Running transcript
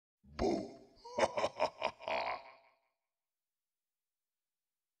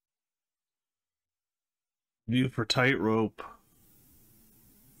View for Tightrope,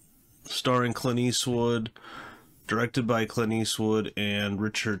 starring Clint Eastwood, directed by Clint Eastwood and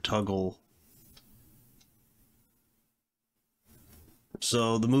Richard Tuggle.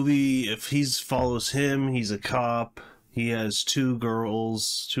 So the movie, if he follows him, he's a cop. He has two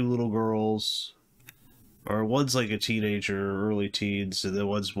little girls, or one's like a teenager, early teens, and then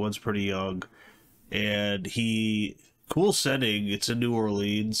one's pretty young. And cool setting. It's in New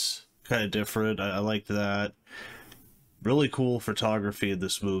Orleans, kind of different. I like that. Really cool photography in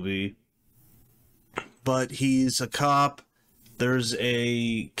this movie. But he's a cop. There's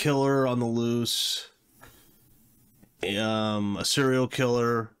a killer on the loose. A serial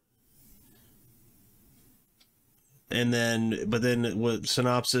killer. But then with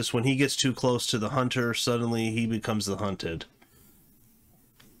synopsis, when he gets too close to the hunter, suddenly he becomes the hunted.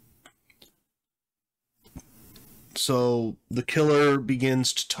 So the killer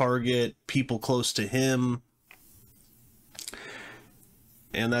begins to target people close to him.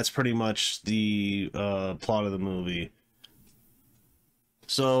 And that's pretty much the plot of the movie.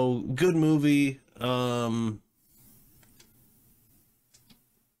 So, good movie.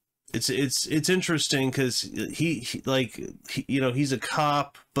 It's interesting because he's a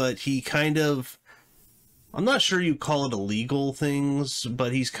cop, but he kind of, I'm not sure you call it illegal things,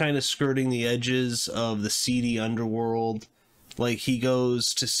 but he's kind of skirting the edges of the seedy underworld. Like, he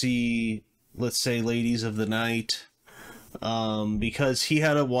goes to see, let's say, ladies of the night, because he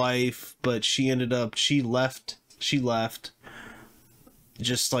had a wife, but she left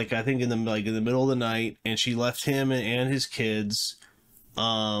just like, I think in the middle of the night, and she left him and his kids.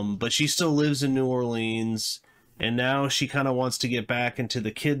 But she still lives in New Orleans, and now she kind of wants to get back into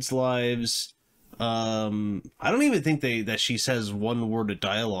the kids' lives. I don't even think that she says one word of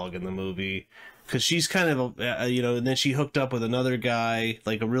dialogue in the movie, because she's kind of, and then she hooked up with another guy,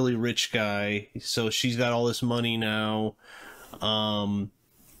 like a really rich guy, so she's got all this money now, and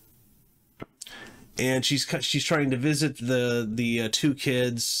she's trying to visit the two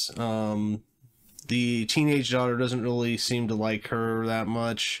kids. The teenage daughter doesn't really seem to like her that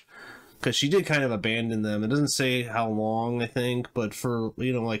much, because she did kind of abandon them. It doesn't say how long, I think, but for,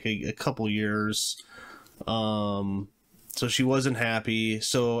 like a couple years. So she wasn't happy.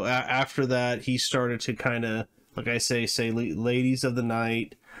 So after that, he started to kind of, like I say ladies of the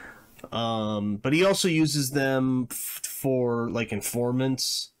night. But he also uses them for, like,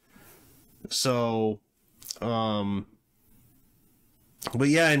 informants. So, but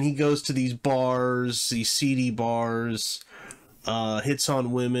yeah, and he goes to these bars, these seedy bars, hits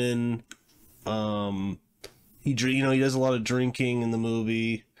on women. He does a lot of drinking in the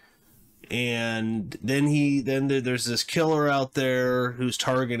movie, and then there's this killer out there who's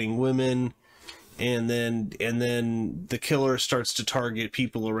targeting women, and then the killer starts to target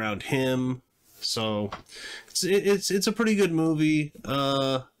people around him. So it's a pretty good movie.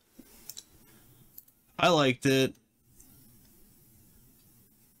 I liked it.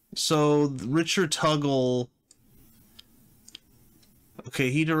 So Richard Tuggle, okay,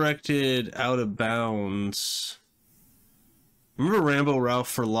 he directed Out of Bounds. Remember Rambo Ralph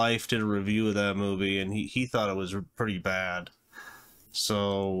for Life did a review of that movie, and he thought it was pretty bad.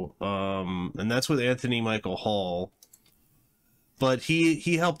 So, and that's with Anthony Michael Hall. But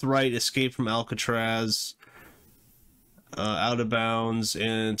he helped write Escape from Alcatraz, Out of Bounds,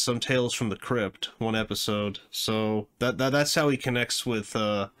 and some Tales from the Crypt, one episode. So that's how he connects with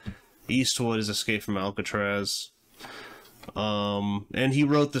Eastwood, is Escape from Alcatraz. And he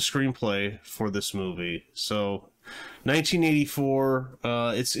wrote the screenplay for this movie. So 1984,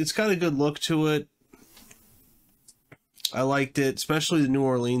 it's got a good look to it. I liked it, especially the New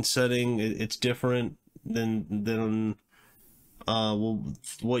Orleans setting. It's different than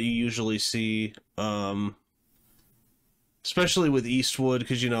what you usually see. Especially with Eastwood,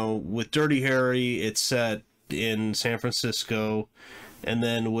 because, with Dirty Harry, it's set in San Francisco, and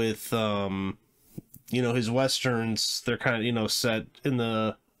then with, his westerns, they're kind of, set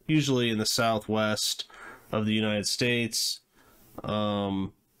usually in the southwest of the United States.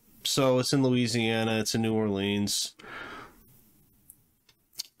 So it's in Louisiana, it's in New Orleans.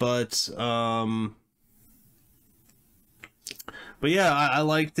 But yeah, I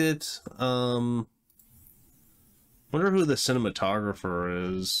liked it. Wonder who the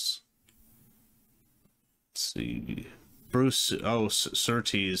cinematographer is. Let's see. Bruce,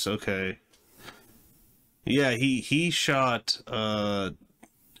 Surtees, okay. Yeah, he shot, I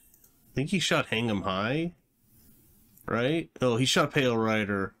think he shot Hang 'em High, right? Oh, he shot Pale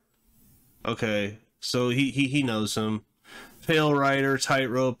Rider. Okay, so he knows him. Pale Rider,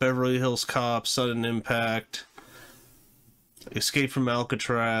 Tightrope, Beverly Hills Cop, Sudden Impact, Escape from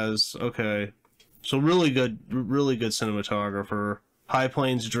Alcatraz, okay. So really good cinematographer. High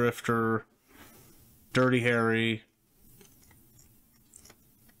Plains Drifter, Dirty Harry.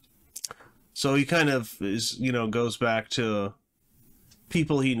 So he kind of is, you know, goes back to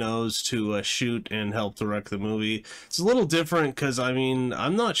people he knows to shoot and help direct the movie. It's a little different because, I mean,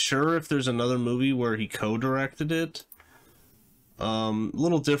 I'm not sure if there's another movie where he co-directed it. A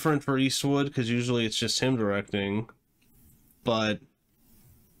little different for Eastwood because usually it's just him directing. But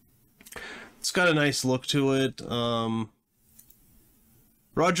it's got a nice look to it.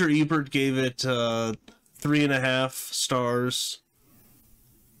 Roger Ebert gave it 3.5 stars.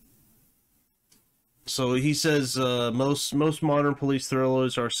 So he says most modern police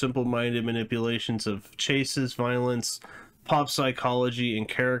thrillers are simple-minded manipulations of chases, violence, pop psychology, and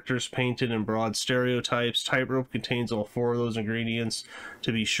characters painted in broad stereotypes. Tightrope contains all 4 of those ingredients,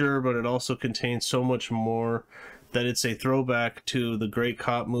 to be sure, but it also contains so much more that it's a throwback to the great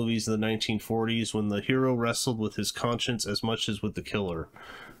cop movies of the 1940s when the hero wrestled with his conscience as much as with the killer.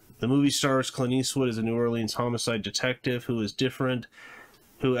 The movie stars Clint Eastwood as a New Orleans homicide detective who is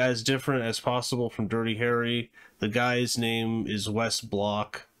as different as possible from Dirty Harry. The guy's name is Wes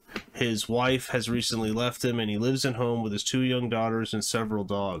Block. His wife has recently left him, and he lives at home with his 2 young daughters and several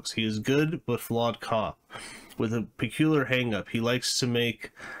dogs. He is a good but flawed cop with a peculiar hang-up. He likes to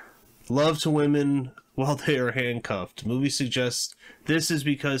make love to women while they are handcuffed. The movie suggests this is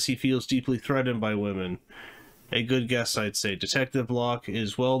because he feels deeply threatened by women. A good guess, I'd say. Detective Block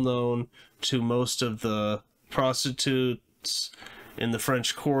is well known to most of the prostitutes in the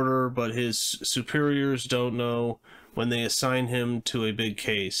French Quarter, but his superiors don't know when they assign him to a big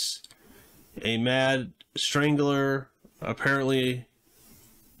case. A mad strangler, apparently...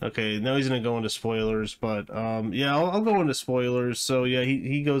 Okay, now he's going to go into spoilers, but, yeah, I'll go into spoilers. So, yeah,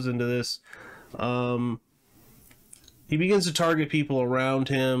 he goes into this. He begins to target people around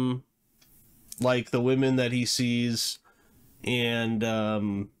him, like the women that he sees,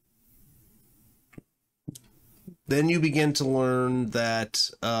 and, then you begin to learn that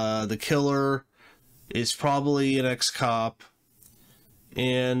the killer is probably an ex-cop,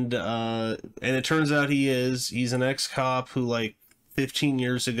 and it turns out he's an ex-cop who, like, 15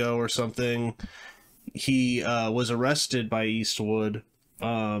 years ago or something, he was arrested by Eastwood,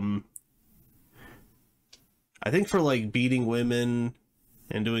 I think for, like, beating women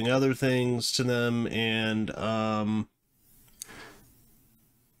and doing other things to them, and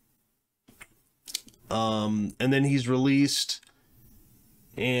then he's released,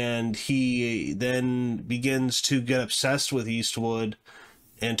 and he then begins to get obsessed with Eastwood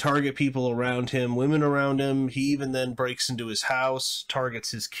and target people around him, women around him. He even then breaks into his house,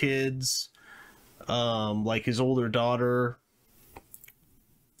 targets his kids, like his older daughter.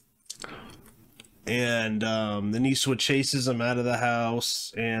 And then Eastwood chases him out of the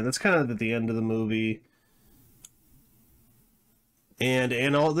house, and that's kind of at the end of the movie.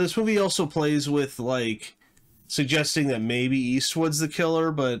 And all this movie also plays with, like, suggesting that maybe Eastwood's the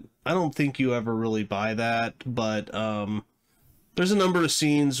killer, but I don't think you ever really buy that. But there's a number of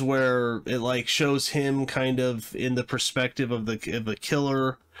scenes where it, like, shows him kind of in the perspective of the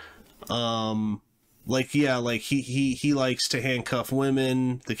killer. Like, yeah, like he likes to handcuff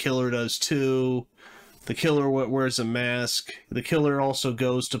women. The killer does too. The killer wears a mask. The killer also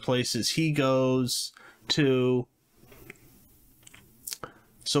goes to places he goes to.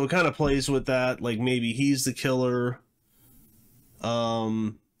 So it kind of plays with that, like maybe he's the killer.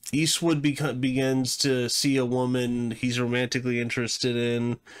 Eastwood begins to see a woman he's romantically interested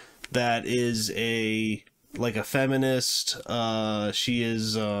in that is a feminist. She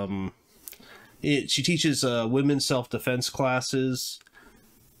is she teaches women's self-defense classes,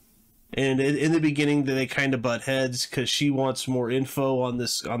 and in the beginning they kind of butt heads because she wants more info on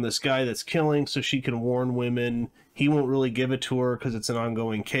this guy that's killing so she can warn women. He won't really give it to her because it's an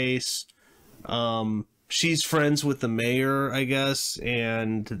ongoing case. She's friends with the mayor, I guess,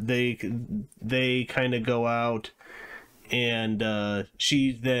 and they kind of go out, and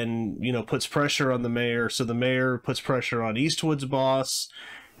she then, you know, puts pressure on the mayor, so the mayor puts pressure on Eastwood's boss,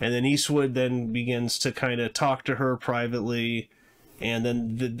 and then Eastwood then begins to kind of talk to her privately, and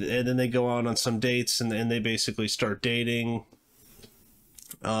then they go on some dates, and they basically start dating.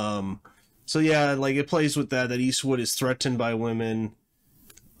 So yeah, like it plays with that Eastwood is threatened by women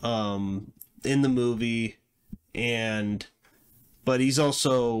in the movie, but he's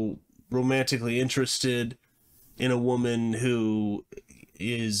also romantically interested in a woman who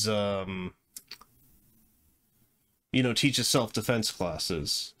is you know, teaches self-defense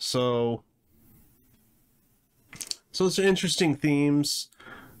classes. So it's interesting themes.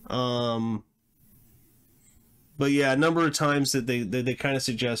 But yeah, a number of times that they kind of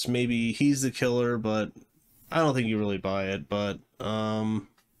suggest maybe he's the killer, but I don't think you really buy it. But Dan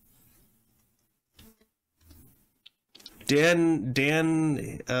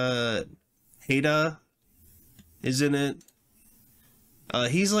Hada is in it.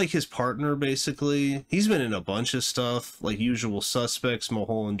 He's like his partner, basically. He's been in a bunch of stuff, like Usual Suspects,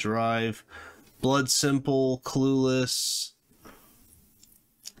 Mulholland Drive, Blood Simple, Clueless.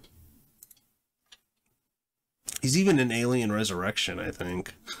 He's even in Alien Resurrection, I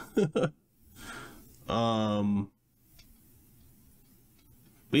think. But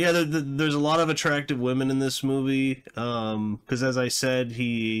yeah, there's a lot of attractive women in this movie. Because as I said,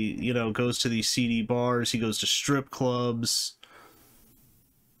 he, you know, goes to these seedy bars. He goes to strip clubs.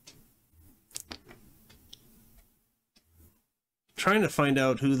 Trying to find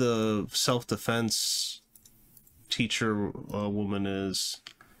out who the self-defense teacher woman is.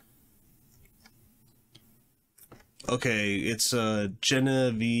 Okay, it's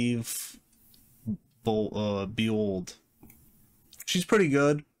Genevieve Buold. She's pretty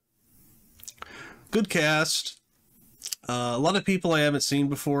good. Good cast. A lot of people I haven't seen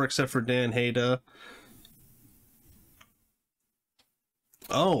before except for Dan Hada.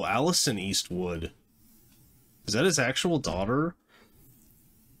 Oh, Allison Eastwood. Is that his actual daughter?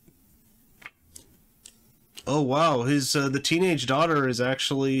 Oh wow, his the teenage daughter is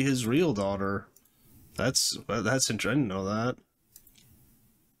actually his real daughter. That's interesting. I didn't know that.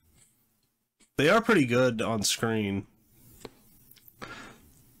 They are pretty good on screen.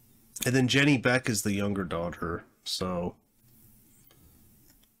 And then Jenny Beck is the younger daughter, so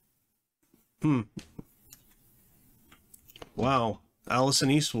wow,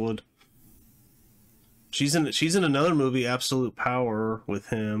 Allison Eastwood. She's in another movie, Absolute Power, with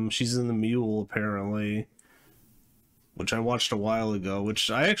him. She's in The Mule, apparently, which I watched a while ago,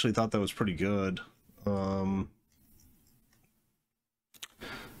 which I actually thought that was pretty good.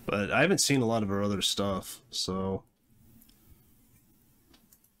 But I haven't seen a lot of her other stuff, so.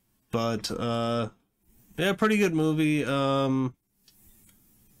 But, yeah, pretty good movie. Wow,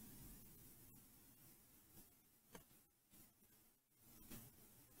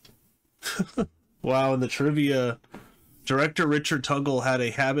 in the trivia, director Richard Tuggle had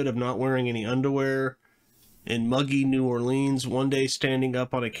a habit of not wearing any underwear. In muggy New Orleans, one day standing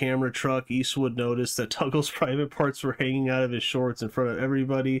up on a camera truck, Eastwood noticed that Tuggle's private parts were hanging out of his shorts in front of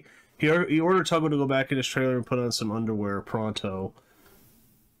everybody. He ordered Tuggle to go back in his trailer and put on some underwear pronto.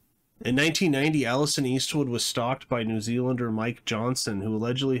 In 1990, Allison Eastwood was stalked by New Zealander Mike Johnson, who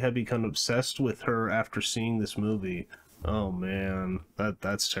allegedly had become obsessed with her after seeing this movie. Oh man,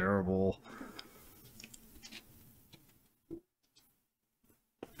 that's terrible.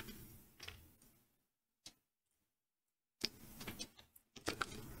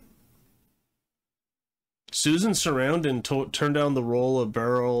 Susan Sarandon turned down the role of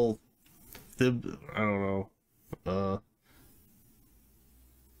Beryl Thibodeaux,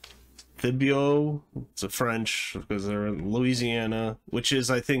 it's a French, because they're in Louisiana, which is,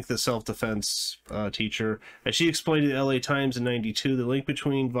 I think, the self-defense teacher. As she explained to the LA Times in '92, the link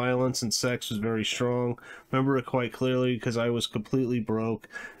between violence and sex was very strong. Remember it quite clearly because I was completely broke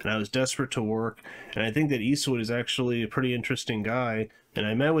and I was desperate to work. And I think that Eastwood is actually a pretty interesting guy. And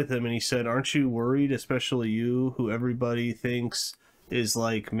I met with him and he said, "Aren't you worried, especially you, who everybody thinks is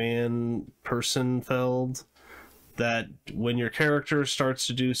like Personfeld, that when your character starts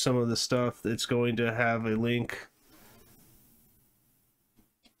to do some of the stuff, it's going to have a link?"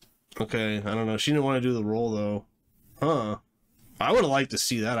 Okay, I don't know. She didn't want to do the role, though. Huh. I would have liked to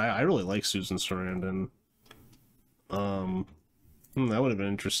see that. I really like Susan Sarandon. That would have been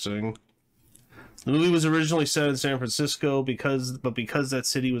interesting. The movie was originally set in San Francisco, because that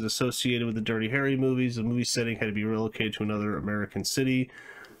city was associated with the Dirty Harry movies, the movie setting had to be relocated to another American city.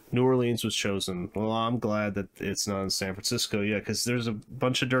 New Orleans was chosen. Well, I'm glad that it's not in San Francisco, yeah, because there's a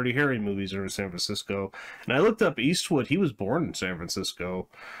bunch of Dirty Harry movies that are in San Francisco. And I looked up Eastwood. He was born in San Francisco.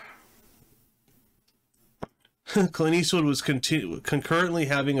 Clint Eastwood was concurrently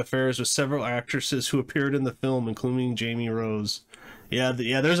having affairs with several actresses who appeared in the film, including Jamie Rose. Yeah,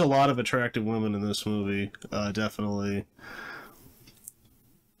 there's a lot of attractive women in this movie, definitely.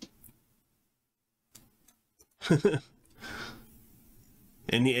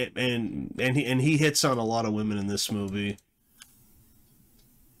 and he hits on a lot of women in this movie.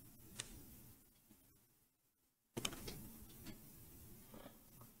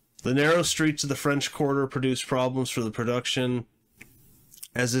 The narrow streets of the French Quarter produced problems for the production,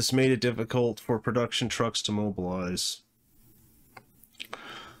 as this made it difficult for production trucks to mobilize.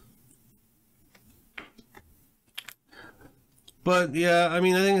 But yeah, I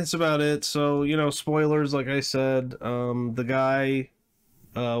mean, I think that's about it. So, you know, spoilers, like I said, the guy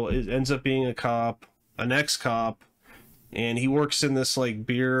ends up being a cop, an ex-cop, and he works in this like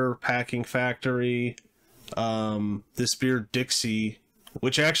beer packing factory, this beer Dixie,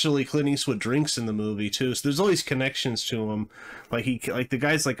 which actually Clint Eastwood drinks in the movie too. So there's all these connections to him. Like the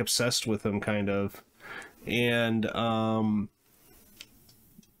guy's like obsessed with him kind of. And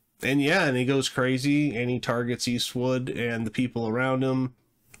yeah, and he goes crazy and he targets Eastwood and the people around him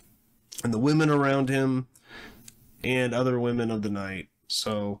and the women around him and other women of the night.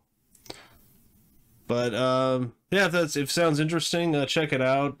 So, but yeah, if it sounds interesting, check it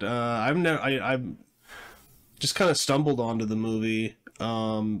out. I've just kind of stumbled onto the movie.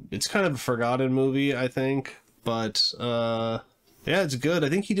 It's kind of a forgotten movie, I think, but yeah, it's good. I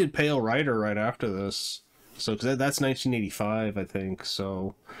think he did Pale Rider right after this. So, because that's 1985, I think.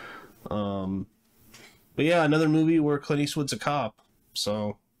 So, but yeah, another movie where Clint Eastwood's a cop.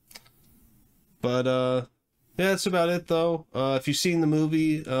 So, but yeah, that's about it though. If you've seen the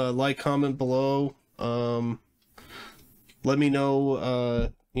movie, like, comment below. Let me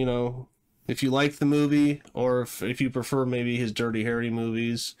know, you know, if you like the movie or if you prefer maybe his Dirty Harry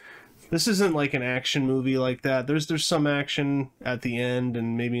movies. This isn't like an action movie like that. There's some action at the end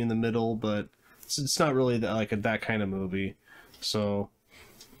and maybe in the middle, but it's not really that kind of movie. So,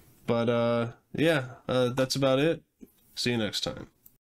 but yeah, that's about it. See you next time.